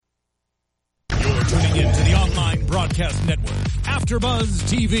You're tuning in to the online broadcast network, AfterBuzz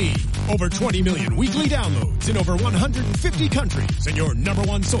TV. Over 20 million weekly downloads in over 150 countries, and your number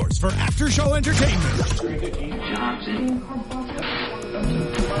one source for after-show entertainment.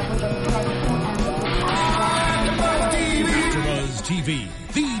 AfterBuzz TV,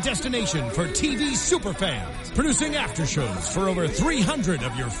 the destination for TV superfans, producing after-shows for over 300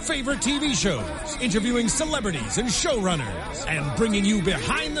 of your favorite TV shows, interviewing celebrities and showrunners, and bringing you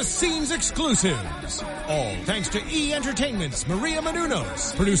behind-the-scenes exclusives. All thanks to E! Entertainment's Maria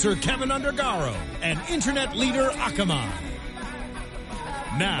Menounos, producer Kevin Undergaro, and internet leader Akamai.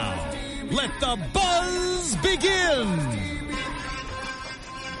 Now, let the buzz begin!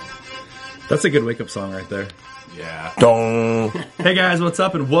 That's a good wake-up song right there. Yeah. Dong. Hey guys, what's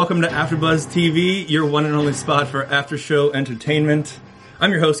up, and welcome to AfterBuzz TV, your one and only spot for after-show entertainment.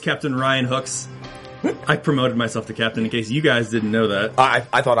 I'm your host, Captain Ryan Hooks. I promoted myself to captain in case you guys didn't know that.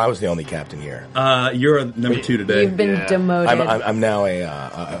 I thought I was the only captain here. You're number 2 today. You've been demoted. I'm now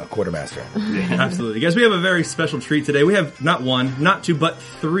a quartermaster. Absolutely. Guys, we have a very special treat today. We have not one, not two, but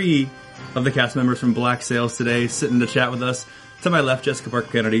 3 of the cast members from Black Sails today sitting to chat with us. To my left, Jessica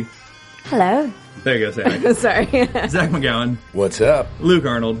Parker Kennedy. Hello. There you go, say hi. Sorry. Zach McGowan. What's up? Luke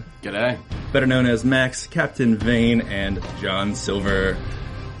Arnold. G'day. Better known as Max, Captain Vane, and John Silver.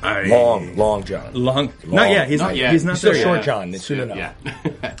 Long John. Not yet. He's not Still there short yet. John. It's soon enough.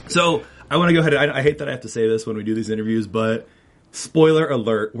 Yeah. So I want to go ahead. I hate that I have to say this when we do these interviews, but spoiler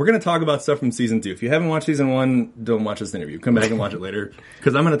alert: we're going to talk about stuff from season 2. If you haven't watched season 1, don't watch this interview. Come back and watch it later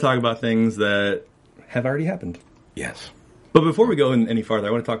because I'm going to talk about things that have already happened. Yes. But before we go any farther,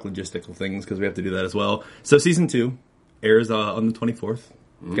 I want to talk logistical things because we have to do that as well. So season 2 airs on the 24th.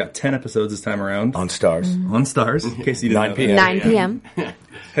 We've got 10 episodes this time around. On Stars. On Stars, in case you didn't 9 know p.m. that. 9 p.m.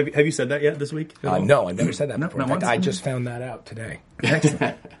 Have you said that yet this week? No, I never said that No, before. not In fact, once? I just found that out today.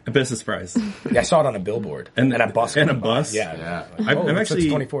 Excellent. I bet it's a surprise. Yeah, I saw it on a billboard. And a bus. And a coming by. bus? Yeah. I'm actually...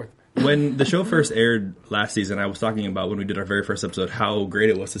 It's 24th. When the show first aired last season, I was talking about when we did our very first episode how great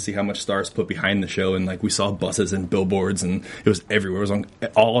it was to see how much Stars put behind the show, and like we saw buses and billboards, and it was everywhere. It was on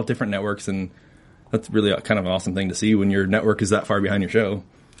all different networks, and that's really kind of an awesome thing to see when your network is that far behind your show.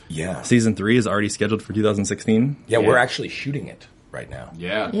 Yeah. Season 3 is already scheduled for 2016. Yeah, we're actually shooting it right now.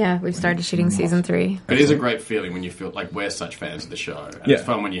 Yeah, we've started shooting season 3. It is a great feeling when you feel like we're such fans of the show. And it's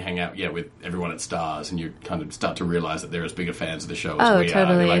fun when you hang out with everyone at Stars and you kind of start to realise that they're as bigger fans of the show as we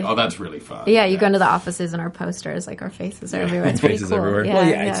totally. are. You're like, oh, that's really fun. Yeah, you go into the offices and our posters, like our faces are everywhere. It's pretty Faces cool. everywhere. Yeah, Well,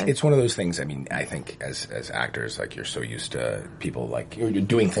 yeah, it's one of those things. I mean, I think as actors, like you're so used to people like you're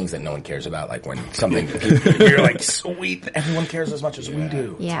doing things that no one cares about. Like when something you're like, sweet, everyone cares as much as we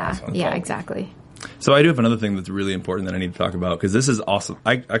do. Yeah, Awesome. yeah, exactly. So I do have another thing that's really important that I need to talk about because this is awesome.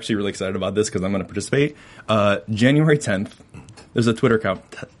 I'm actually really excited about this because I'm going to participate. January 10th, there's a Twitter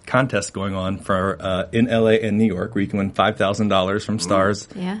contest going on for in LA and New York where you can win $5,000 from Stars.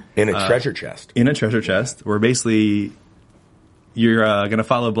 Yeah. In a treasure chest. In a treasure chest where basically you're going to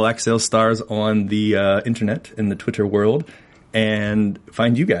follow Black Sails Stars on the internet in the Twitter world and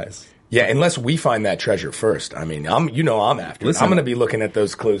find you guys. Yeah, unless we find that treasure first. I mean, I'm after it. Listen. I'm going to be looking at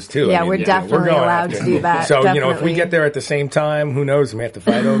those clues too. Yeah, I mean, we're definitely going allowed after to do it. that. So, definitely. if we get there at the same time, who knows? We may have to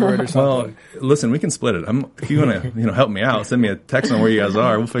fight over it or something. Well, listen, we can split it. If you want to, help me out, send me a text on where you guys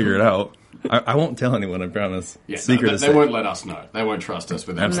are. We'll figure it out. I won't tell anyone. I promise. Yeah, Secret. they won't let us know. They won't trust us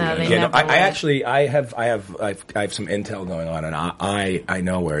with that. Absolutely. they Yeah, no, never will. I have some intel going on, and I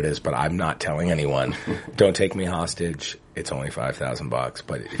know where it is, but I'm not telling anyone. Don't take me hostage. It's only $5,000,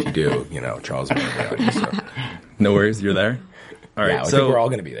 but if you do, Charles will be on you. So. No worries. You're there. All right. Yeah, I so think we're all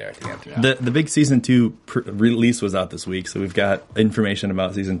going to be there at the end. the big season 2 release was out this week, so we've got information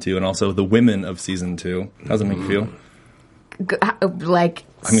about season 2 and also the women of season 2. How does it make you feel? Like,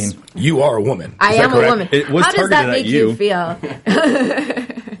 I mean, You are a woman. I Is that am correct? a woman. It was How does that targeted at make you you. feel?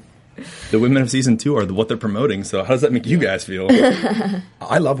 the women of season 2 are what they're promoting. So how does that make you guys feel?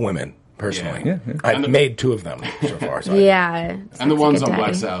 I love women, personally. Yeah. I've made 2 of them so far. So Yeah. And the ones on Black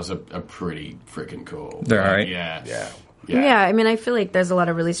Black Sails are pretty freaking cool. They're all right. Yeah. Yeah, I mean, I feel like there's a lot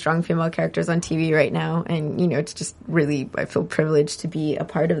of really strong female characters on TV right now, and it's just really, I feel privileged to be a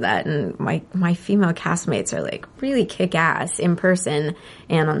part of that. And my female castmates are like really kick ass in person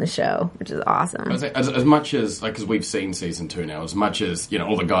and on the show, which is awesome. As much as because we've seen season 2 now, as much as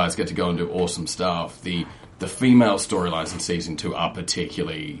all the guys get to go and do awesome stuff, the female storylines in season 2 are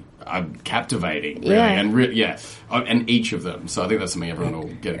particularly captivating, really, and each of them. So I think that's something everyone will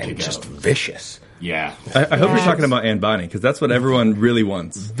get a kick out just of. vicious. Yeah. I hope you're talking about Anne Bonny because that's what everyone really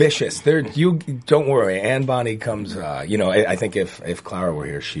wants. Vicious. You don't worry. Anne Bonny comes. I think if Clara were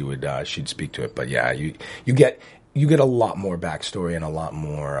here, she'd speak to it. But yeah, you get you get a lot more backstory and a lot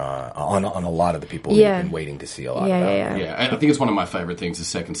more on a lot of the people you've been waiting to see a lot about. Yeah, I think it's one of my favourite things the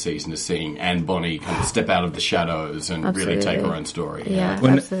second season is seeing Anne Bonny kind of step out of the shadows and really take her own story. Yeah,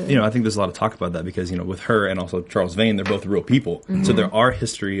 absolutely. I think there's a lot of talk about that because, with her and also Charles Vane, they're both real people. So there are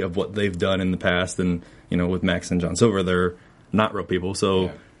history of what they've done in the past. And, with Max and John Silver, they're not real people.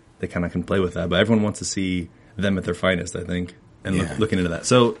 So they kind of can play with that. But everyone wants to see them at their finest, I think. And looking into that.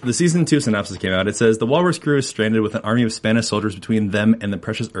 So the season 2 synopsis came out. It says, the Walrus crew is stranded with an army of Spanish soldiers between them and the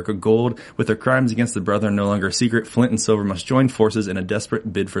precious Urca gold. With their crimes against the Brethren no longer a secret, Flint and Silver must join forces in a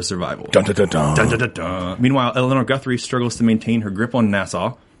desperate bid for survival. Dun, dun, dun, dun. Dun, dun, dun, dun. Meanwhile, Eleanor Guthrie struggles to maintain her grip on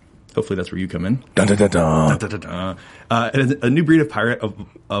Nassau. Hopefully that's where you come in. Dun, dun, dun, dun. Dun, dun, dun, dun. A new breed of pirate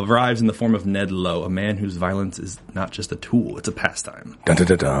arrives in the form of Ned Lowe, a man whose violence is not just a tool, it's a pastime. Dun,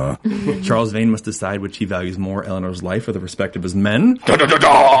 dun, dun, dun. Charles Vane must decide which he values more, Eleanor's life or the respect of his men. Dun, dun, dun,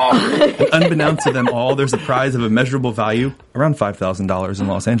 dun. And unbeknownst to them all, there's a prize of immeasurable value, around $5,000 in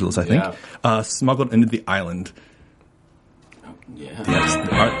Los Angeles, I think, smuggled into the island. Yeah. Yes.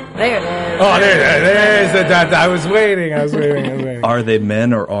 There it is. Oh, there's the dun. I was waiting. Are they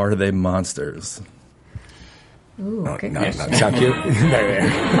men or are they monsters? Ooh, good No, question. sound cute?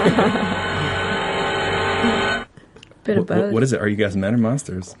 Bit of both. What is it? Are you guys men or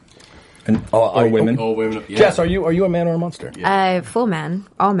monsters? And are or you- women? All women. Yeah. Jess, are you a man or a monster? Full man.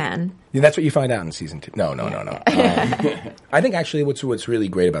 All man. Yeah, that's what you find out in season 2. No. I think actually what's really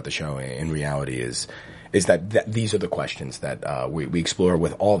great about the show in reality is that these are the questions that we explore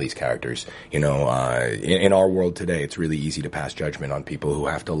with all these characters. In our world today, it's really easy to pass judgment on people who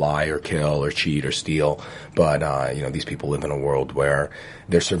have to lie or kill or cheat or steal. But these people live in a world where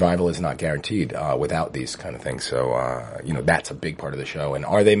their survival is not guaranteed without these kind of things. So that's a big part of the show. And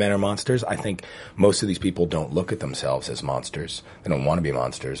are they men or monsters? I think most of these people don't look at themselves as monsters. They don't want to be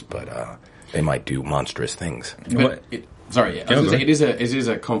monsters, but they might do monstrous things. But it is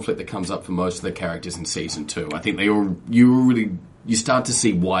a conflict that comes up for most of the characters in season 2. I think you start to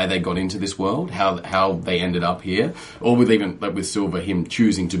see why they got into this world, how they ended up here, or with Silver, him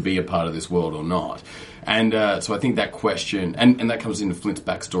choosing to be a part of this world or not. And so I think that question, and that comes into Flint's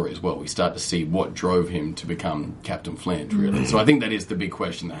backstory as well. We start to see what drove him to become Captain Flint, really. So I think that is the big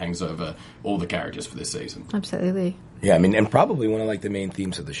question that hangs over all the characters for this season. Absolutely. Yeah, I mean, and probably one of the main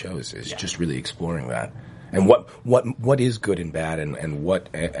themes of the show is just really exploring that. And what is good and bad, and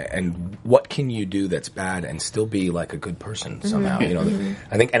what can you do that's bad and still be like a good person somehow?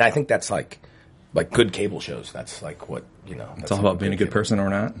 I think that's like good cable shows. That's like what It's all about being a good person or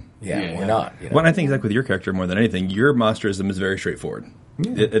not. Yeah, or not. Well, I think like with your character more than anything, your monsterism is very straightforward.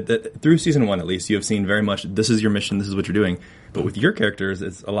 Through season 1, at least, you have seen very much. This is your mission. This is what you're doing. But with your characters,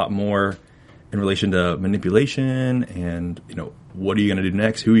 it's a lot more in relation to manipulation and what are you going to do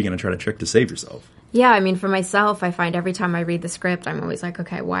next? Who are you going to try to trick to save yourself? Yeah, I mean, for myself, I find every time I read the script, I'm always like,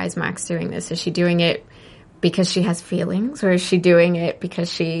 okay, why is Max doing this? Is she doing it because she has feelings, or is she doing it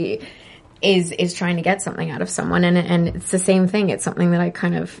because she is trying to get something out of someone? And it's the same thing. It's something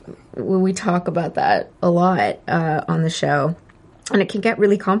that we talk about that a lot on the show, and it can get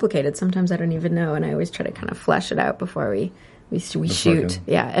really complicated. Sometimes I don't even know, and I always try to kind of flesh it out before we shoot.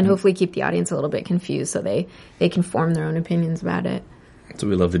 Yeah, and hopefully keep the audience a little bit confused so they can form their own opinions about it. That's what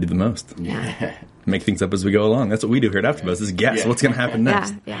we love to do the most. Yeah. Make things up as we go along. That's what we do here at AfterBuzz is guess what's going to happen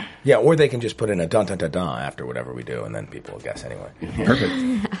next. Yeah, or they can just put in a dun dun dun dun after whatever we do, and then people will guess anyway.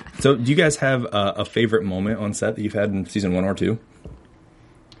 Perfect. So do you guys have a favorite moment on set that you've had in season 1 or 2?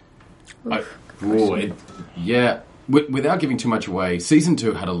 Without giving too much away, season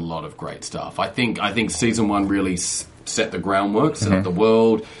 2 had a lot of great stuff. I think season 1 really set the groundwork, set up the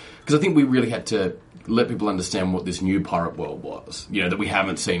world, because I think we really had to let people understand what this new pirate world was, that we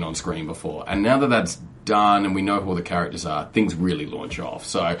haven't seen on screen before. And now that that's done and we know who all the characters are, things really launch off.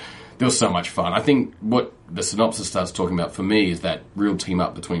 So there was so much fun. I think what the synopsis starts talking about for me is that real team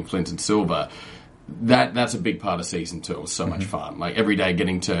up between Flint and Silver. That's a big part of season 2. It was so much fun. Like every day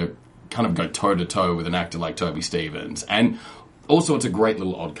getting to kind of go toe to toe with an actor like Toby Stevens. And also, it's a great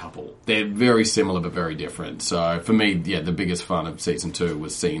little odd couple. They're very similar but very different. So for me, the biggest fun of season 2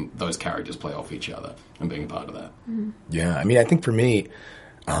 was seeing those characters play off each other and being a part of that. Yeah, I mean, I think for me,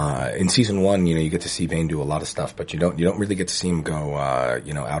 in season 1, you get to see Vane do a lot of stuff, but you don't really get to see him go,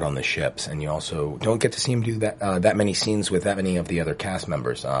 out on the ships, and you also don't get to see him do that many scenes with that many of the other cast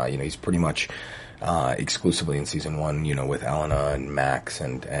members. He's pretty much exclusively in season 1, with Elena and Max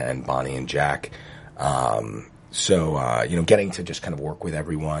and Bonnie and Jack. So, getting to just kind of work with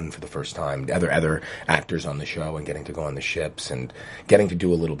everyone for the first time, other actors on the show, and getting to go on the ships and getting to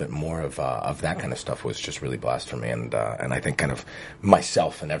do a little bit more of that kind of stuff was just really blessed for me. And I think kind of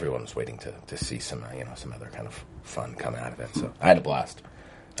myself and everyone was waiting to see some other kind of fun come out of it. So I had a blast.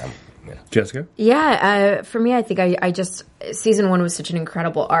 Jessica? Yeah, for me, I think I just season 1 was such an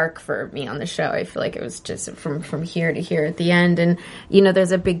incredible arc for me on the show. I feel like it was just from here to here at the end, and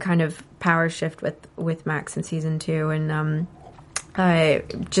there's a big kind of power shift with Max in season 2, and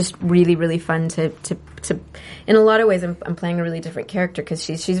just really, really fun to in a lot of ways. I'm playing a really different character because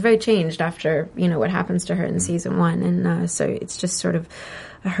she's very changed after what happens to her in season 1, and so it's just sort of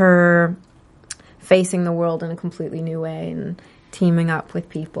her facing the world in a completely new way and teaming up with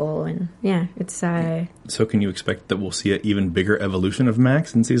people, and it's So can you expect that we'll see an even bigger evolution of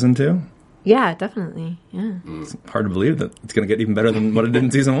Max in season 2? Yeah, definitely. Yeah. It's hard to believe that it's going to get even better than what it did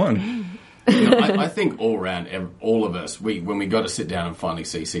in season 1. I think all around, all of us, when we got to sit down and finally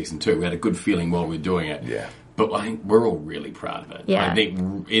see season 2, we had a good feeling while we were doing it. Yeah. But I think we're all really proud of it. Yeah. I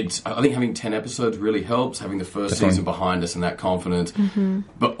think having 10 episodes really helps, having the first season behind us and that confidence. Mm-hmm.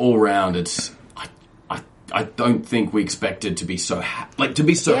 But all around, I don't think we expected to be so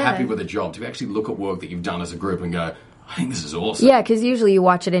happy with a job, to actually look at work that you've done as a group and go, I think this is awesome. Yeah, because usually you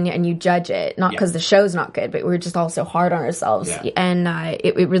watch it and you judge it, not because the show's not good, but we're just all so hard on ourselves. Yeah. And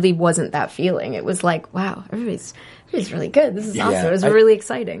it really wasn't that feeling. It was like, wow, everybody's really good. This is awesome. It was really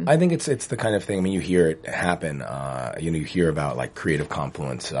exciting. I think it's the kind of thing, you hear it happen. You hear about like creative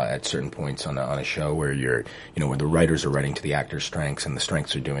confluence at certain points on a show where where the writers are writing to the actors' strengths, and the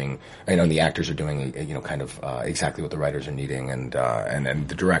strengths are doing, the actors are doing, kind of exactly what the writers are needing, and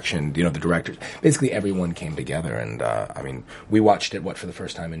the direction, the directors, basically everyone came together, and we watched it for the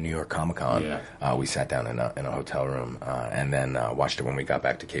first time in New York Comic Con. Yeah. We sat down in a hotel room, and then watched it when we got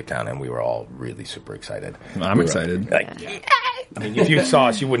back to Cape Town, and we were all really super excited. I'm excited. If you saw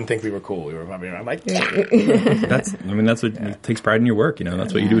us, you wouldn't think we were cool. We were running around like, that's what takes pride in your work.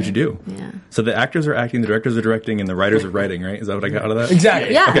 That's what you do. What you do. Yeah. So the actors are acting, the directors are directing, and the writers are writing. Right? Is that what I got out of that?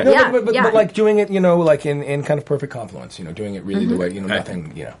 Exactly. Yeah. Okay. No, but like doing it, like in kind of perfect confluence. Doing it really the way.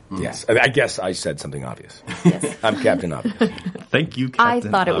 Nothing. Yes. I guess I said something obvious. Yes. I'm Captain Obvious. Thank you, Captain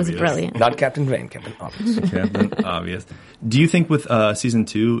I thought it was Obvious. brilliant. Not Captain Vane, Captain Obvious. Captain Obvious. Do you think with season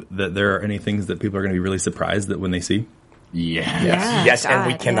 2 that there are any things that people are going to be really surprised that when they see? Yes, and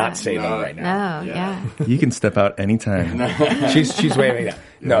we cannot say them right now. No, yeah. You can step out anytime. She's waving. Yeah.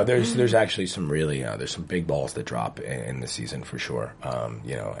 No, there's actually some really there's some big balls that drop in the season for sure.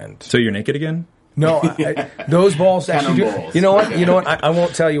 And so you're naked again? No, those balls actually do. Balls. You know what? I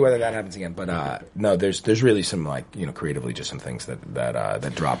won't tell you whether that happens again. But no, there's really some creatively just some things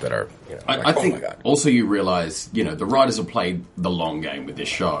that drop that are. I think oh my God. Also you realise the writers have played the long game with this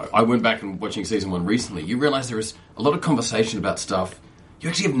show. I went back and watching season 1 recently. You realise there is a lot of conversation about stuff. You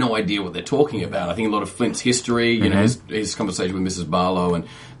actually have no idea what they're talking about. I think a lot of Flint's history, his conversation with Mrs. Barlow, and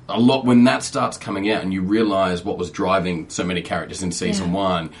a lot when that starts coming out, and you realise what was driving so many characters in season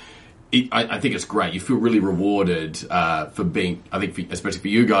 1. I think it's great. You feel really rewarded for being. I think, especially for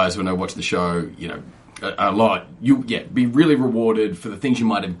you guys when I watch the show, a lot. Be really rewarded for the things you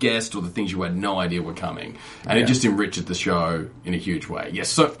might have guessed or the things you had no idea were coming, and it just enriches the show in a huge way. Yes,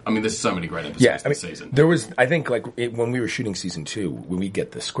 so there's so many great episodes this season. There was, I think, when we were shooting season 2, when we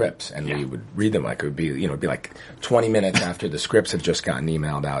get the scripts and we would read them, it would be, it'd be like 20 minutes after the scripts have just gotten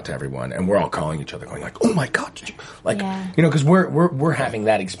emailed out to everyone, and we're all calling each other, going like, "Oh my God, did you because we're having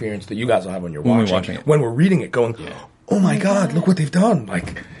that experience that you guys will have when you're watching it. When we're reading it, going, oh my God, look what they've done!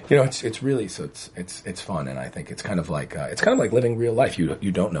 It's really it's fun, and I think it's kind of like living real life.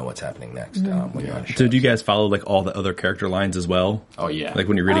 You don't know what's happening next when you're on a show. So do you guys follow all the other character lines as well? Oh yeah, like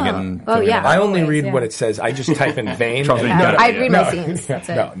when you're reading it. And I only read what it says. I just type in Vane. I read my scenes. That's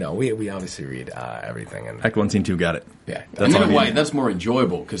it. No, we obviously read everything. And Act 1, Scene 2, got it. Yeah, and in a way, that's more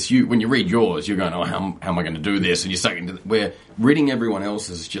enjoyable because when you read yours, you're going, "Oh, how am I going to do this?" And you're stuck into where reading everyone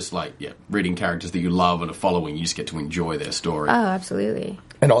else's is just like reading characters that you love and are following. You just get to enjoy their story. Oh, absolutely.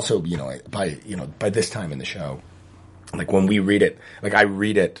 And also, by this time in the show, when we read it, I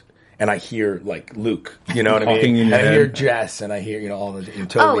read it and I hear Luke, you know what I mean? And I hear Jess, and I hear all the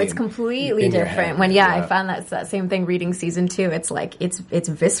Toby. Oh, it's completely different. When I found that same thing reading season 2. It's it's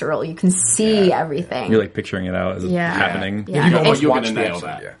visceral. You can see everything. You're picturing it out as it's happening. Yeah, you almost you're watch going to nail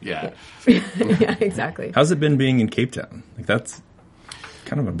that. Yeah. Yeah, exactly. How's it been being in Cape Town? That's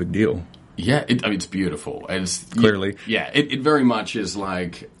kind of a big deal. Yeah, it's beautiful. It's clearly. It very much is I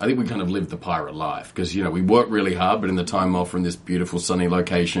think we kind of live the pirate life because, we work really hard, but in the time off, we're in this beautiful sunny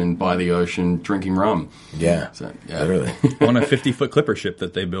location by the ocean drinking rum. Yeah. So, literally. On a 50-foot clipper ship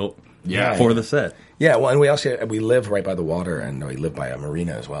that they built. Yeah. for the set. Yeah, well, and we live right by the water, and we live by a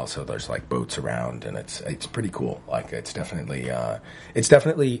marina as well. So there's like boats around, and it's pretty cool. Like it's definitely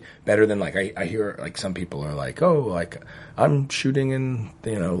better than like I hear like some people are like, oh, like I'm shooting in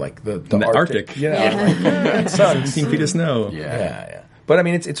like the Arctic. Yeah, 17 feet of snow. Yeah. But I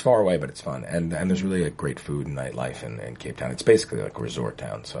mean, it's far away, but it's fun, and there's really a great food and nightlife in Cape Town. It's basically like a resort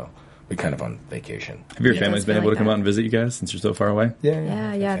town, so we're kind of on vacation. Have your families been able to come out and visit you guys since you're so far away?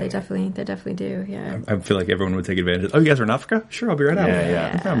 Yeah, they definitely do. Yeah, I feel like everyone would take advantage. Oh, you guys are in Africa? Sure, I'll be right out.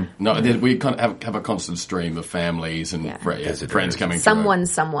 Yeah. No, we kind of have a constant stream of families and friends coming.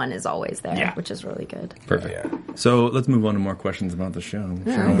 Someone is always there, which is really good. Perfect. Yeah. So let's move on to more questions about the show.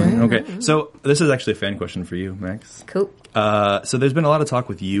 Okay. So this is actually a fan question for you, Max. Cool. So there's been a lot of talk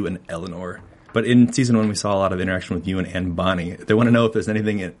with you and Eleanor. But in season 1, we saw a lot of interaction with you and Anne Bonny. They want to know if there's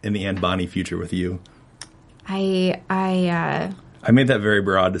anything in the Anne Bonny future with you. I made that very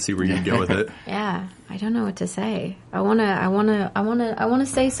broad to see where you'd go with it. Yeah, I don't know what to say. I wanna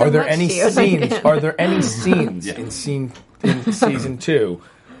say so much. Are there any to you. scenes? Are there any scenes in season 2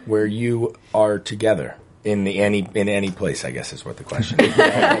 where you are together? In any place, I guess is what the question is.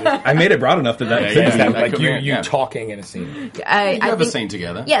 I made it broad enough that like you talking in a scene. You have a scene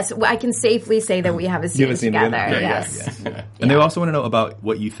together. Yes, I can safely say that we have a scene together. Yes. And they also want to know about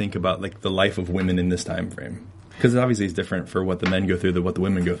what you think about like the life of women in this time frame. Because obviously it's different for what the men go through than what the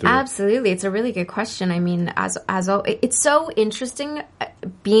women go through. Absolutely. It's a really good question. I mean, it's so interesting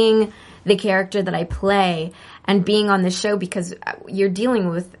being the character that I play and being on the show because you're dealing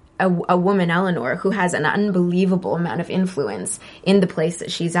with a woman, Eleanor, who has an unbelievable amount of influence in the place that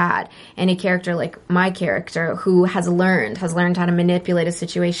she's at. And a character like my character who has learned how to manipulate a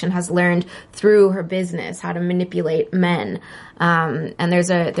situation, has learned through her business how to manipulate men. And there's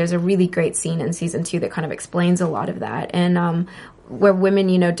a really great scene in season 2 that kind of explains a lot of that. And, where women,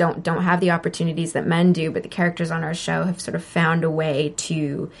 don't have the opportunities that men do, but the characters on our show have sort of found a way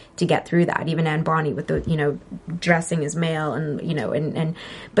to get through that. Even Anne Bonny with the, dressing as male and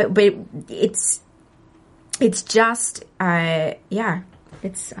but it's just, I've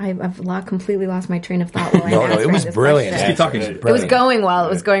completely lost my train of thought. While it was brilliant. Just keep talking. It was going well. It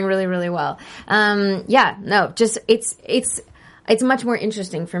was going really, really well. It's much more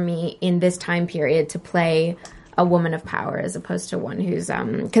interesting for me in this time period to play a woman of power as opposed to one who's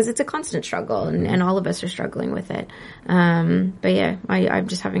because it's a constant struggle and all of us are struggling with it. But yeah, I'm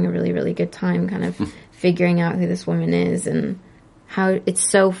just having a really, really good time kind of figuring out who this woman is and how it's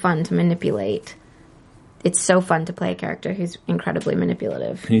so fun to manipulate. It's so fun to play a character who's incredibly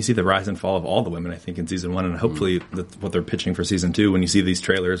manipulative. And you see the rise and fall of all the women, I think, in season 1, and hopefully that's what they're pitching for season 2 when you see these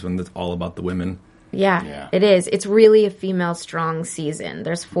trailers when it's all about the women. Yeah, it is. It's really a female strong season.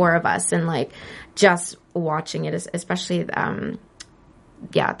 There's 4 of us, and like just watching it, especially the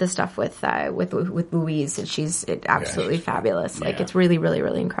stuff with Louise. She's absolutely fabulous. Like it's really, really,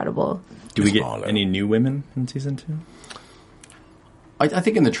 really incredible. Do we get any new women in season 2? I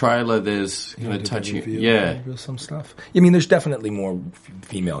think in the trailer there's touching. Some stuff. I mean, there's definitely more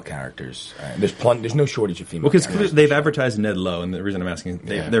female characters. There's no shortage of female characters. Because they've advertised Ned Lowe, and the reason I'm asking,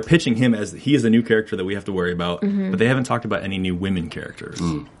 they're pitching him as he is a new character that we have to worry about, but they haven't talked about any new women characters.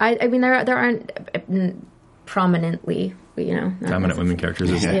 I mean, there aren't prominently, dominant women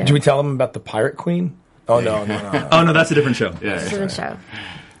characters. Do we tell them about the Pirate Queen? Oh no. Oh no, that's a different show. Yeah, different show.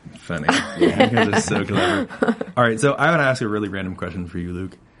 Funny. You guys are so clever. All right, so I want to ask a really random question for you,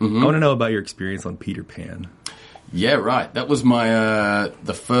 Luke. I want to know about your experience on Peter Pan. Yeah, right. That was my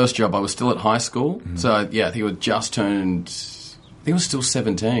the first job. I was still at high school, so I think it was just turned. I think it was still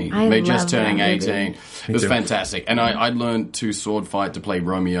 17. Me just turning 18. It was fantastic. And I learned to sword fight to play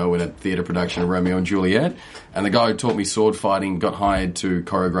Romeo in a theatre production of Romeo and Juliet. And the guy who taught me sword fighting got hired to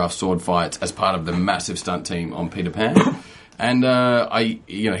choreograph sword fights as part of the massive stunt team on Peter Pan. And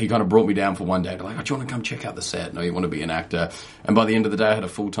he kind of brought me down for one day. They're like, do you want to come check out the set? No, you want to be an actor? And by the end of the day, I had a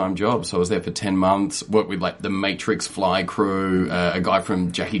full-time job. So I was there for 10 months, worked with like the Matrix fly crew, a guy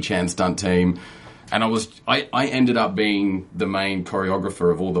from Jackie Chan's stunt team. And I ended up being the main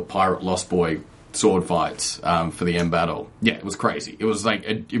choreographer of all the Pirate Lost Boy sword fights for the end battle. Yeah, it was crazy. It was like,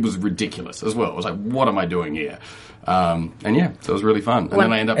 it was ridiculous as well. It was like, what am I doing here? So it was really fun. And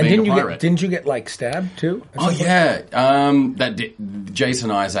then I ended up being a pirate. Didn't you get like stabbed too? Oh yeah, Jason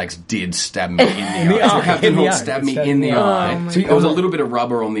Isaacs did stab me in the eye. Captain Hook stabbed me in the eye. So there was a little bit of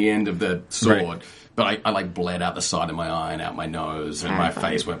rubber on the end of the sword. Right. But I like bled out the side of my eye and out my nose, and my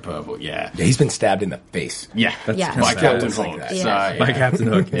face went purple. Yeah, he's been stabbed in the face. Yeah, by Captain Hook. By Captain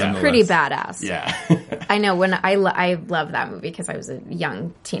Hook. It's pretty badass. Yeah, I know. When I love that movie because I was a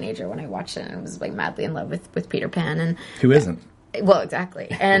young teenager when I watched it, and I was like madly in love with Peter Pan. And who isn't? Well, exactly.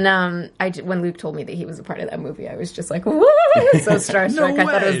 And when Luke told me that he was a part of that movie, I was just like, woo! I was so starstruck. I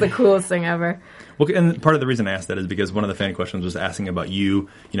thought it was the coolest thing ever. Well, and part of the reason I asked that is because one of the fan questions was asking about you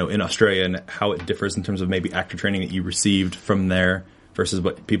know, in Australia and how it differs in terms of maybe actor training that you received from there versus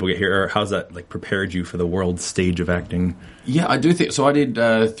what people get here, or how's that like prepared you for the world stage of acting? Yeah, I do think so. I did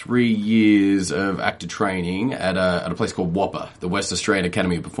 3 years of actor training at a place called WAAPA, the West Australian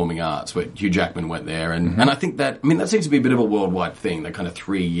Academy of Performing Arts, where Hugh Jackman went there, and I think that seems to be a bit of a worldwide thing. That kind of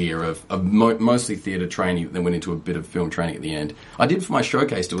 3 year of mostly theatre training, then went into a bit of film training at the end. I did for my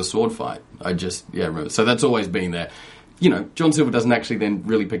showcase do a sword fight. I just remember. So that's always been there. You know, John Silver doesn't actually then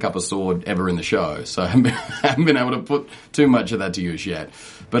really pick up a sword ever in the show, so I haven't been able to put too much of that to use yet.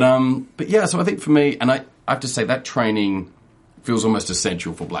 But yeah, so I think for me, and I have to say that training feels almost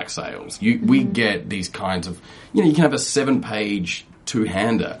essential for Black Sails. We get these kinds of, you know, you can have a 7-page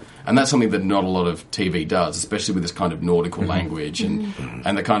two-hander, and that's something that not a lot of TV does, especially with this kind of nautical language and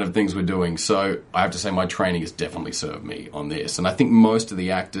the kind of things we're doing. So I have to say my training has definitely served me on this. And I think most of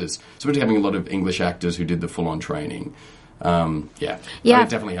the actors, especially having a lot of English actors who did the full-on training, it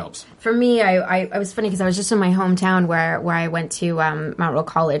definitely helps. For me, I was funny because I was just in my hometown where I went to Mount Royal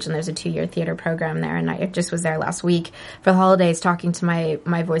College, and there's a 2-year theater program there, and I just was there last week for the holidays talking to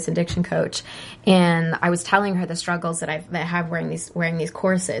my voice and diction coach, and I was telling her the struggles that I have wearing these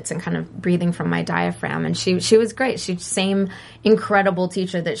corsets and kind of breathing from my diaphragm, and she was great. She's the same incredible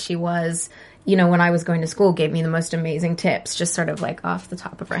teacher that she was, you know, when I was going to school, gave me the most amazing tips, just sort of like off the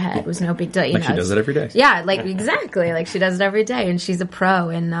top of her head. It was no big deal. You know, she does it every day. Yeah, like exactly. Like she does it every day, and she's a pro.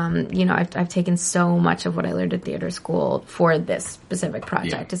 And, you know, I've taken so much of what I learned at theater school for this specific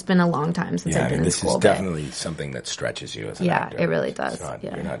project. Yeah. It's been a long time since I've been in school. This is definitely something that stretches you as an actor. Yeah, it really does.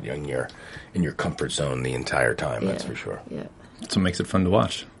 You're not in your comfort zone the entire time, that's for sure. Yeah. That's what makes it fun to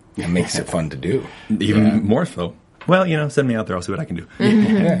watch. It makes it fun to do. Even more so. Well, you know, send me out there. I'll see what I can do.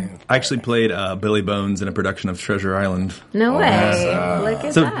 Yeah. I actually played Billy Bones in a production of Treasure Island. No way. Look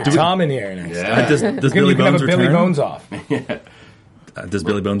at that. Tom in here next time. Does Billy Bones return? Billy Bones off. Does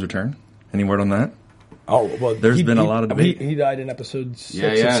Billy Bones return? Any word on that? Oh, well, There's been a lot of debate. He died in episode 6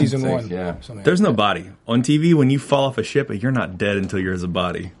 Yeah, of season 1. Yeah. There's no body. On TV, when you fall off a ship, you're not dead until you're as a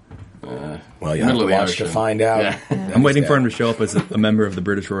body. Well, you have to watch to find out. Yeah. I'm waiting for him to show up as a member of the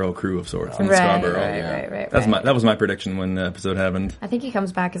British Royal Crew of sorts in Scarborough. Right. That was my prediction when the episode happened. I think he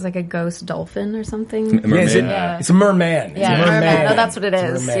comes back as like a ghost dolphin or something. A mermaid. It's a merman. Yeah, It's a merman. No, that's what it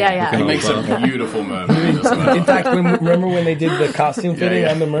is. Yeah. It makes a beautiful mermaid as well. In fact, remember when they did the costume fitting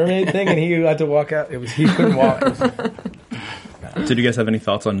on the mermaid thing, and he had to walk out? He couldn't walk. So, do you guys have any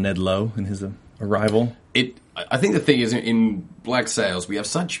thoughts on Ned Lowe and his arrival? I think the thing is, in Black Sails, we have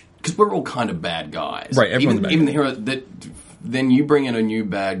such, because we're all kind of bad guys, Right? Everyone's bad. Even the hero that then you bring in a new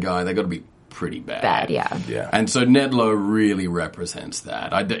bad guy, they got to be pretty bad. Bad, yeah. And so Ned Lowe really represents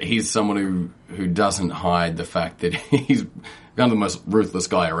that. He's someone who doesn't hide the fact that he's kind of the most ruthless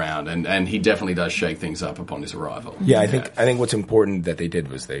guy around, and he definitely does shake things up upon his arrival. Yeah, I think what's important that they did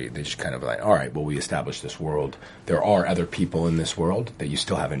was they just kind of like, all right, well, we established this world. There are other people in this world that you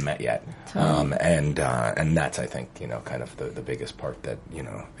still haven't met yet, and that's, I think, you know, kind of the biggest part that, you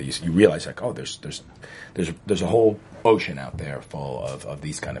know, you realize, like, oh, there's a whole ocean out there full of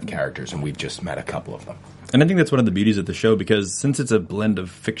these kind of characters, and we've just met a couple of them. And I think that's one of the beauties of the show, because since it's a blend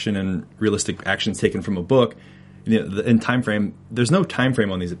of fiction and realistic actions taken from a book, you know, in time frame, there's no time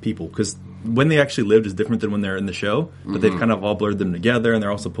frame on these people, because when they actually lived is different than when they're in the show, but they've kind of all blurred them together, and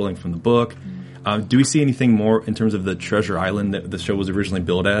they're also pulling from the book. Do we see anything more in terms of the Treasure Island that the show was originally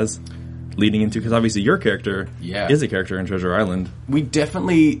billed as, leading into? Because obviously your character is a character in Treasure Island. We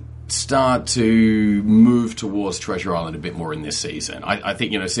definitely start to move towards Treasure Island a bit more in this season. I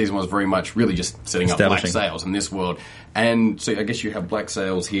think, you know, season 1 was very much really just setting up Black Sails in this world. And so I guess you have Black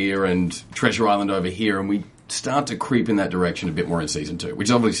Sails here and Treasure Island over here, and we start to creep in that direction a bit more in season 2, which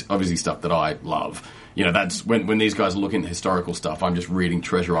is obviously stuff that I love. You know, that's when these guys are looking at historical stuff, I'm just reading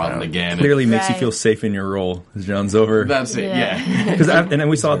Treasure Island again. Clearly makes you feel safe in your role as John Silver. That's it, yeah. Because and then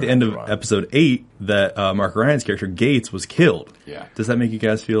we saw at the end of episode 8 that Mark Ryan's character Gates was killed. Yeah. Does that make you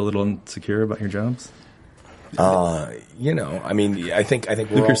guys feel a little insecure about your jobs? You know, I mean, I think we're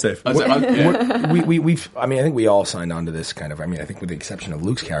Luke, all you're safe. I think we all signed on to this kind of. I mean, I think with the exception of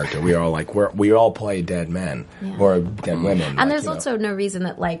Luke's character, we are all like we all play dead men or dead women. And there's also no reason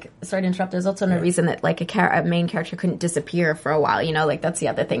that, like, sorry to interrupt. There's also no reason that, like, a main character couldn't disappear for a while. You know, like, that's the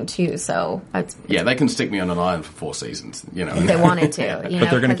other thing too. So they can stick me on an island for 4 seasons. You know, if they wanted to. You know,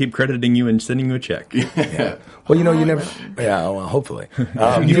 but they're going to keep crediting you and sending you a check. Well, you know, you never. Yeah, well, hopefully.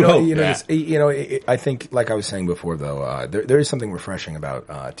 I think, like I was saying before, though, there is something refreshing about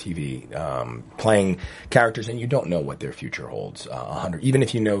TV, playing characters, and you don't know what their future holds. Even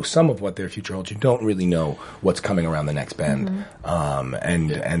if you know some of what their future holds, you don't really know what's coming around the next bend.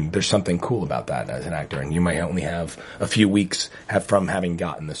 And there's something cool about that as an actor. And you might only have a few weeks from having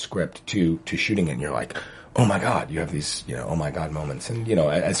gotten the script to shooting it, and you're like, oh my God, you have these, oh my God moments. And,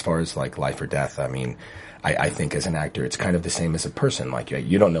 as far as like life or death, I mean, I think as an actor, it's kind of the same as a person. Like,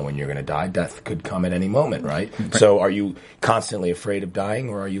 you don't know when you're going to die. Death could come at any moment, right? So are you constantly afraid of dying,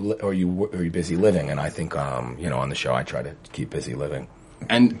 or are you busy living? And I think, on the show, I try to keep busy living.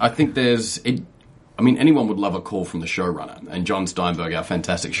 And I think anyone would love a call from the showrunner. And John Steinberg, our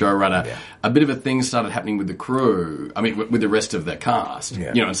fantastic showrunner, a bit of a thing started happening with the crew, with the rest of the cast.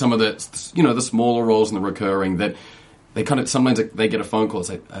 Yeah. And some of the, the smaller roles and the recurring that they kind of, sometimes they get a phone call and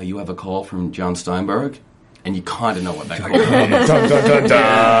say, you have a call from John Steinberg? And you kind of know what that call is. Dun, dun,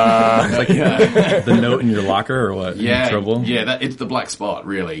 dun. It's like the note in your locker or what? Yeah, in trouble? Yeah, it's the black spot,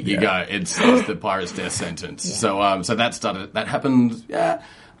 really. You go, it's the pirate's death sentence. Yeah. So that happened,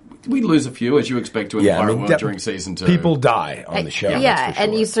 we lose a few, as you expect to in the pirate world during season 2. People die on the show. Yeah,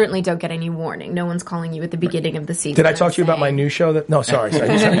 and you certainly don't get any warning. No one's calling you at the beginning of the season. Did I talk to you about my new show? No, sorry.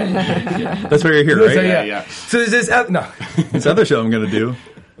 That's why you're here, right? So, yeah. So is this this other show I'm going to do.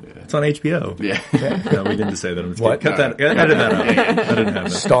 It's on HBO. Yeah. No, we didn't say that. I'm just what? Cut that. Edit that out. I didn't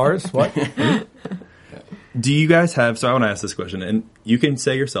have that. Stars? What? Do you guys have... So I want to ask this question, and you can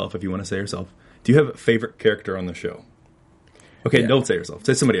say yourself if you want to say yourself. Do you have a favorite character on the show? Okay, don't say yourself.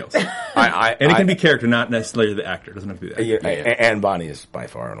 Say somebody else. And it can be character, not necessarily the actor. It doesn't have to be the actor. Anne Bonny is by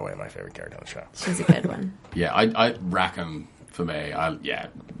far and away my favorite character on the show. She's a good one. Yeah, I Rackham for me.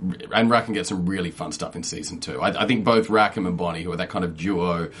 And Rackham gets some really fun stuff in season 2. I think both Rackham and Bonny, who are that kind of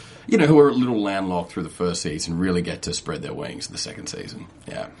duo, who are a little landlocked through the first season, really get to spread their wings in the second season.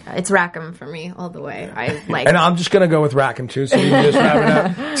 Yeah, it's Rackham for me all the way. I like, and I'm just gonna go with Rackham too. So we can just wrap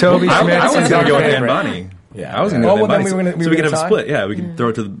it up. Toby Schmidt. I was gonna go with Anne Bonny. Yeah, I was going to go with Bonny, so we could have tie? a split. Yeah, we could throw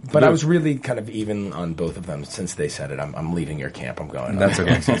it to the... But I was really kind of even on both of them since they said it. I'm leaving your camp. I'm going. That's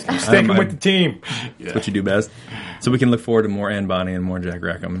okay. Sticking with the team. That's what you do best. So we can look forward to more Anne Bonny and more Jack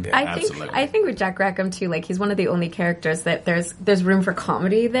Rackham. Yeah, I think with Jack Rackham too, like he's one of the only characters that there's room for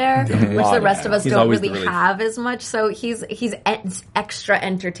comedy there, which the rest of us don't really have as much. So he's extra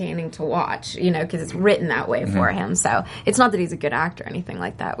entertaining to watch, because it's written that way for him. So it's not that he's a good actor or anything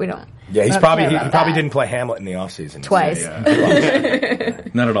like that. We don't. Yeah, he probably didn't play Hamlet in the off season twice.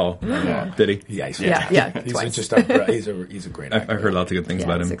 Not at all. Did he? Yeah, he's twice. He's a great actor. I've heard lots of good things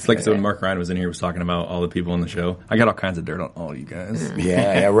about him. It's like so when Mark Ryan was in here, he was talking about all the people on the show. I got all kinds of dirt on all you guys.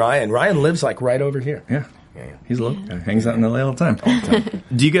 Yeah, Ryan lives like right over here. Yeah. He's a local guy. Hangs out in LA all the time.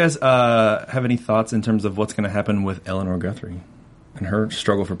 Do you guys have any thoughts in terms of what's going to happen with Eleanor Guthrie and her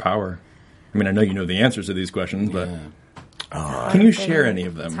struggle for power? I mean, I know you know the answers to these questions, but can you share any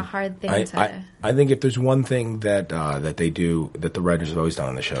of them? It's a hard thing to... I think if there's one thing that they do, that the writers have always done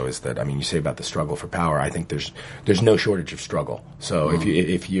on the show, is that, you say about the struggle for power, I think there's no shortage of struggle. So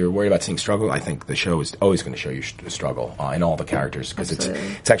if you're worried about seeing struggle, I think the show is always going to show you struggle in all the characters, because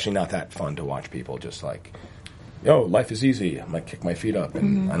it's actually not that fun to watch people just like, life is easy. I might kick my feet up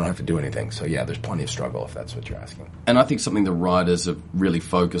and I don't have to do anything. So yeah, there's plenty of struggle if that's what you're asking. And I think something the writers have really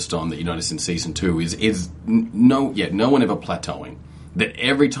focused on that you notice in season 2 is no one ever plateauing. That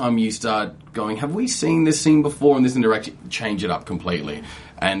every time you start going, have we seen this scene before? And this interaction, change it up completely.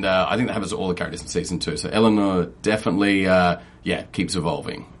 And I think that happens to all the characters in season 2. So Eleanor definitely, keeps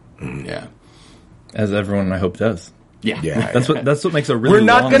evolving. Yeah, as everyone I hope does. Yeah. That's what makes a really. We're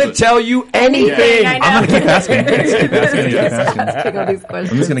not going to tell you anything. I'm going to keep asking. I'm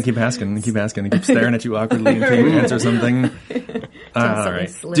just going to keep asking and keep staring at you awkwardly until you answer something. All right.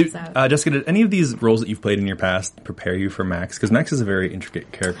 Jessica, did any of these roles that you've played in your past prepare you for Max? Because Max is a very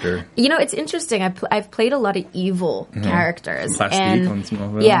intricate character. It's interesting. I've played a lot of evil characters. Plastique on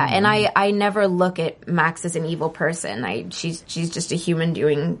Smallville. Yeah, and I never look at Max as an evil person. She's just a human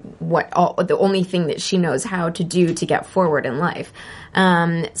doing the only thing that she knows how to do to get forward in life.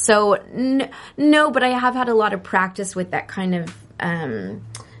 So no, but I have had a lot of practice with that kind of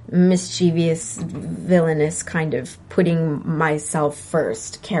mischievous, villainous kind of putting myself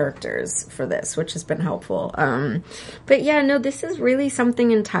first characters for this, which has been helpful. But yeah, no, this is really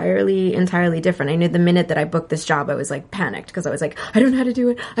something entirely different. I knew the minute that I booked this job, I was like panicked because I was like, I don't know how to do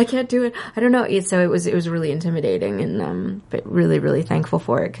it. I can't do it. I don't know. So it was really intimidating, and but really, really thankful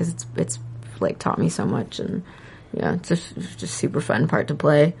for it because it's like taught me so much, and yeah, it's just super fun part to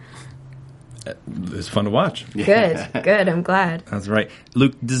play. It's fun to watch. Good. I'm glad. That's right.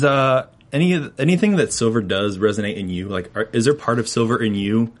 Luke, does anything that Silver does resonate in you? Like, is there part of Silver in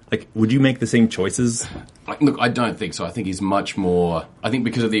you? Like, would you make the same choices? Look, I don't think so. I think he's much more... I think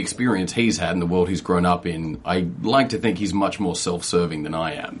because of the experience he's had and the world he's grown up in, I like to think he's much more self-serving than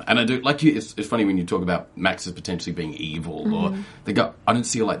I am. And I do... Like, it's funny when you talk about Max as potentially being evil, or they go... I don't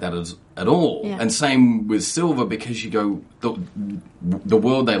see it like that at all. Yeah. And same with Silver, because you go... The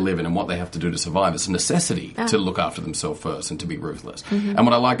world they live in and what they have to do to survive, it's a necessity to look after themselves first and to be ruthless. And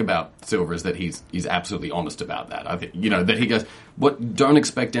what I like about Silver is that he's absolutely honest about that. I think, that he goes, don't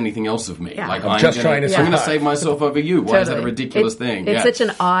expect anything else of me. Yeah. Like, I'm going to save myself over you. Why is that a ridiculous thing? It's such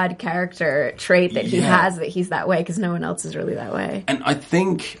an odd character trait that he has, that he's that way, because no one else is really that way. And I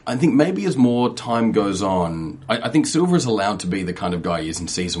think maybe as more time goes on, I think Silver is allowed to be the kind of guy he is in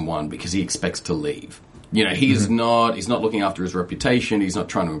season 1 because he expects to leave. He's not looking after his reputation. He's not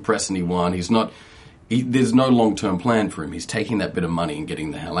trying to impress anyone. There's no long-term plan for him. He's taking that bit of money and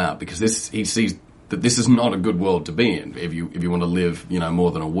getting the hell out because he sees that this is not a good world to be in if you want to live,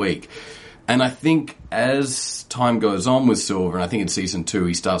 more than a week. And I think as time goes on with Silver, and I think in season 2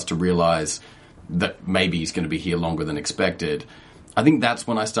 he starts to realize that maybe he's going to be here longer than expected. I think that's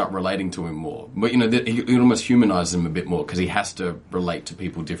when I start relating to him more. But, he almost humanizes him a bit more because he has to relate to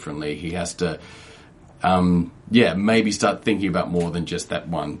people differently. He has to... maybe start thinking about more than just that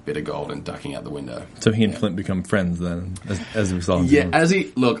one bit of gold and ducking out the window. So he and Flint become friends then, as we saw.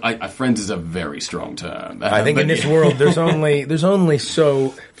 Friends is a very strong term. I think in this world, there's only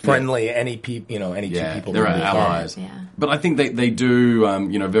so friendly any two people. There are allies. Yeah. But I think they do,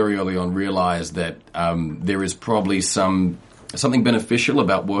 very early on realize that there is probably something beneficial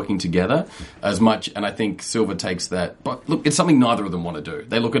about working together as much, and I think Silver takes that. But look, it's something neither of them want to do.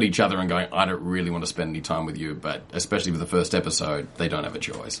 They look at each other and going, I don't really want to spend any time with you, but especially with the first episode, they don't have a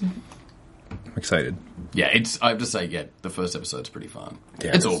choice. I'm excited. Yeah, I have to say, the first episode's pretty fun.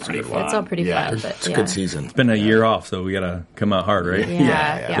 Yeah, it's all pretty fun. It's all pretty fun. But, it's a good season. It's been a year off, so we got to come out hard, right?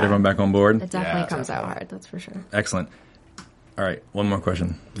 Yeah. Get everyone back on board. It definitely comes out hard, that's for sure. Excellent. All right, one more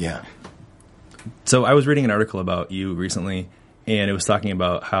question. Yeah. So I was reading an article about you recently, and it was talking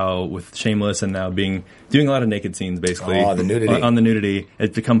about how with Shameless and now doing a lot of naked scenes, basically. Oh, the nudity. On the nudity,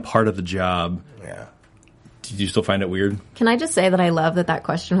 it's become part of the job. Yeah. Did you still find it weird? Can I just say that I love that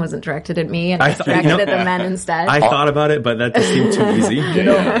question wasn't directed at me and directed at the men instead? I thought about it, but that just seemed too easy.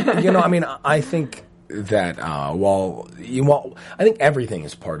 I think that I think everything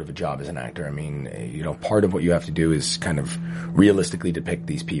is part of a job as an actor. I mean, part of what you have to do is kind of realistically depict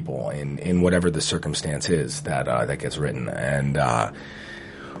these people in whatever the circumstance is that gets written. And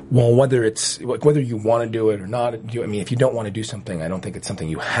whether you want to do it or not, if you don't want to do something, I don't think it's something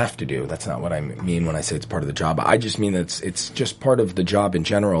you have to do. That's not what I mean when I say it's part of the job. I just mean that it's just part of the job in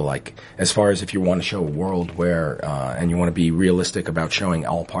general. Like, as far as if you want to show a world where, and you want to be realistic about showing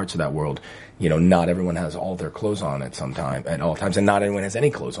all parts of that world, not everyone has all their clothes on at all times, and not everyone has any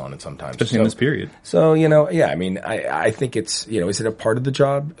clothes on at some times. Especially in this period. So, I think it's, is it a part of the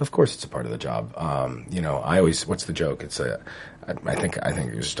job? Of course it's a part of the job. What's the joke? It's I think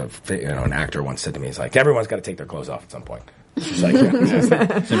it was just an actor once said to me, he's like, everyone's got to take their clothes off at some point. It's like,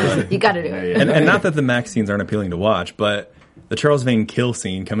 you got to do it. And not that the Max scenes aren't appealing to watch, but the Charles Vane kill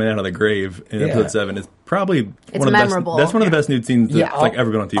scene coming out of the grave in episode 7 is probably one of the memorable. best. That's one of the best nude scenes that's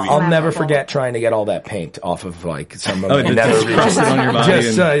ever been on TV. I'll never forget trying to get all that paint off of some of the just crushed it on your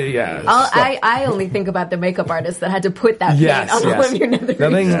body. I only think about the makeup artist that had to put that paint on one of your nether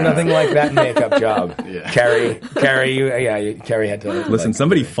regions. Nothing like that makeup job. Carrie, Carrie had to listen.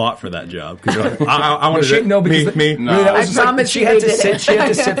 Somebody fought for that job because I want to. Me. No. I promise she had to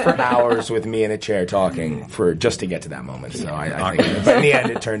sit for hours with me in a chair talking just to get to that moment. So I think, but in the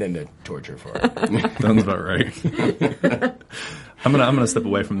end, it turned into torture for her. Sounds about right. I'm gonna step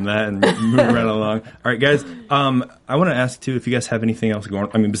away from that and move right along. All right, guys. I want to ask too if you guys have anything else going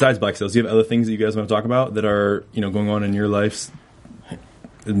on. I mean, besides Black Sails, do you have other things that you guys want to talk about that are going on in your lives?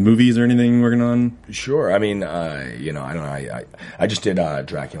 Movies or anything working on? Sure. I mean, I don't know. I just did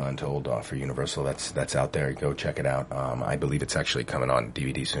Dracula Untold for Universal. That's out there. Go check it out. I believe it's actually coming on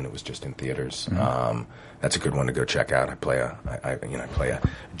DVD soon. It was just in theaters. Mm-hmm. That's a good one to go check out. I play a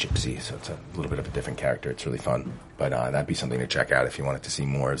gypsy, so it's a little bit of a different character. It's really fun. But that'd be something to check out if you wanted to see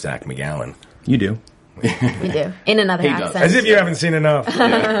more of Zach McGowan. You do. We do. In another accent. As if you haven't seen enough.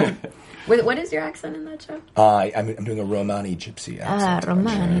 Yeah. What is your accent in that show? I'm doing a Romani gypsy accent.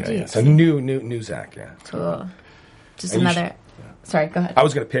 Romani gypsy. So new Zach, yeah. Cool. Just another... Sorry, go ahead. I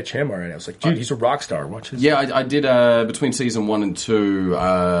was going to pitch him already. I was like, dude, he's a rock star. Watch his. Yeah, I did, between season 1 and 2,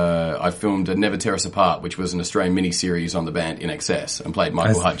 I filmed Never Tear Us Apart, which was an Australian mini-series on the band INXS, and played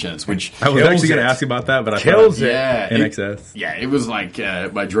Michael Hutchins, which... I was actually going to ask you about that, but I Kills thought... it. Yeah. INXS. Yeah, it was like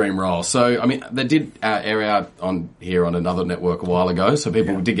my dream role. So, I mean, they did air out on another network a while ago, so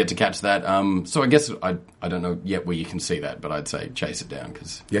people did get to catch that. So I guess, I don't know yet where you can see that, but I'd say chase it down,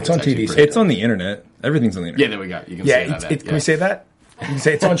 because... Yeah, it's on actually TV. pretty It's on the internet. Everything's on the internet. Yeah, there we go. You can see that. Can we say that? You can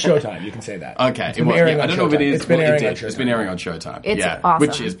say it's on Showtime. You can say that. Okay. It's been airing on I don't know if it is. It's been airing on Showtime. It's been airing on Showtime. It's yeah, awesome,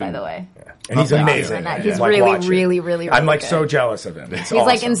 which has been, by the way. And he's amazing. Right now. He's Like, really, watch it. really I'm like good. so jealous of him. It's He's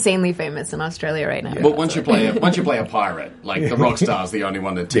like awesome. insanely famous in Australia right now. But once you play a pirate, like the Rockstar's the only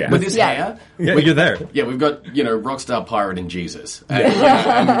one that Yeah. with his Yeah. hair. Yeah, you're there. Yeah, we've got Rockstar, pirate, and Jesus. And,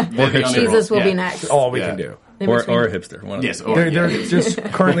 and they're the only Jesus will rock- be yeah. next. all we Yeah. can do. Or a hipster. One of Yes, them. or, They're yeah. just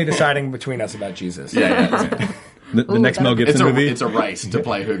currently deciding between us about Jesus. Yeah. The next Mel Gibson movie. It's a race to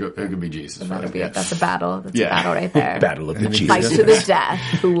play who could be Jesus. Right? Yeah. That's a battle. That's Yeah. a battle right there. Battle of the Fight Jesus. to the death.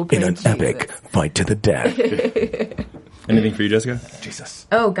 Who will play In an Jesus? epic fight to the death. Anything for you, Jessica? Jesus.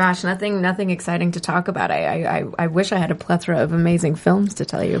 Oh gosh, nothing exciting to talk about. I wish I had a plethora of amazing films to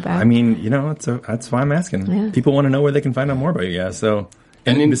tell you about. I mean, that's why I'm asking. Yeah. People want to know where they can find out more about you guys. So,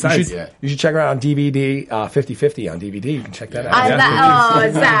 And then besides, You should check her out on DVD, 50/50 on DVD. You can check that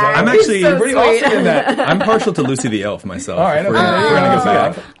out. Zach. I'm you're actually so pretty sweet. awesome in that. I'm partial to Lucy the Elf myself. All right, We're okay. gonna go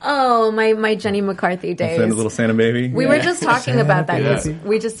back. Oh, my Jenny McCarthy days. Send a little Santa baby. We were just talking about that Yeah. because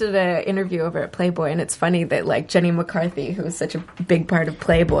we just did an interview over at Playboy, and it's funny that like Jenny McCarthy, who is such a big part of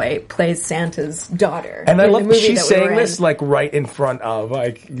Playboy, plays Santa's daughter. And I in love the movie she's that we were saying this in. like right in front of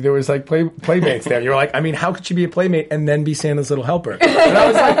like there was like playmates there. You're like, I mean, how could she be a playmate and then be Santa's little helper? And I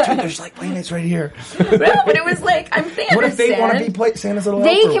was like, dude, there's like playmates right here. No, but it was like I'm Santa's. What if they want to be Santa's little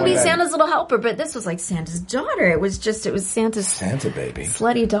They helper? can be one day? Santa's little helper, but this was like Santa's daughter. It was Santa's Santa baby.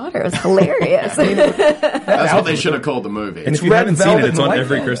 slutty daughter. It was hilarious. That's what they should have called the movie. And if you Red haven't seen Velvet it, it's and on White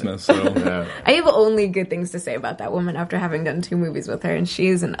every Velvet. Christmas. So I have only good things to say about that woman after having done 2 movies with her, and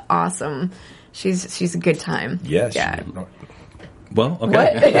she's an awesome. She's a good time. Yes. Yeah. well,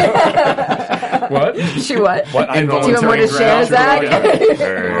 okay. What? She what? What? I Do you have more to share, Zach?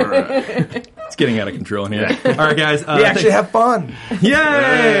 It's getting out of control in here. All right, guys. We actually have fun.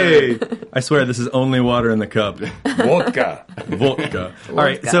 Yay! I swear this is only water in the cup. Vodka. Vodka. All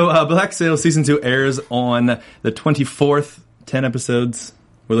right, so Black Sails Season 2 airs on the 24th, 10 episodes.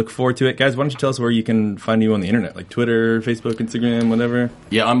 We look forward to it. Guys, why don't you tell us where you can find you on the internet? Like Twitter, Facebook, Instagram, whatever?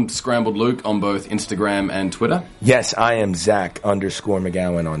 Yeah, I'm Scrambled Luke on both Instagram and Twitter. Yes, I am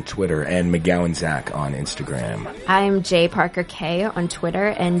Zach_McGowan on Twitter and McGowan Zach on Instagram. I'm J Parker K on Twitter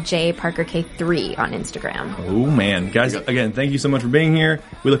and J Parker K3 on Instagram. Oh, man. Guys, again, thank you so much for being here.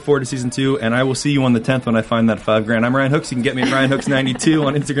 We look forward to Season 2, and I will see you on the 10th when I find that $5,000. I'm Ryan Hooks. You can get me at RyanHooks92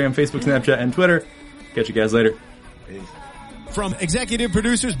 on Instagram, Facebook, Snapchat, and Twitter. Catch you guys later. From executive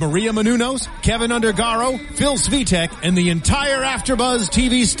producers Maria Menounos, Kevin Undergaro, Phil Svitek, and the entire AfterBuzz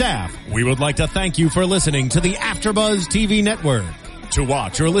TV staff, we would like to thank you for listening to the AfterBuzz TV network. To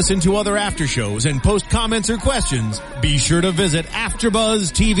watch or listen to other after shows and post comments or questions, be sure to visit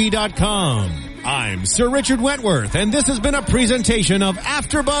AfterBuzzTV.com. I'm Sir Richard Wentworth, and this has been a presentation of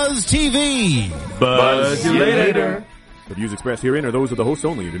AfterBuzz TV. Buzz you later. The views expressed herein are those of the hosts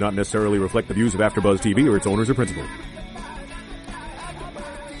only and do not necessarily reflect the views of AfterBuzz TV or its owners or principals.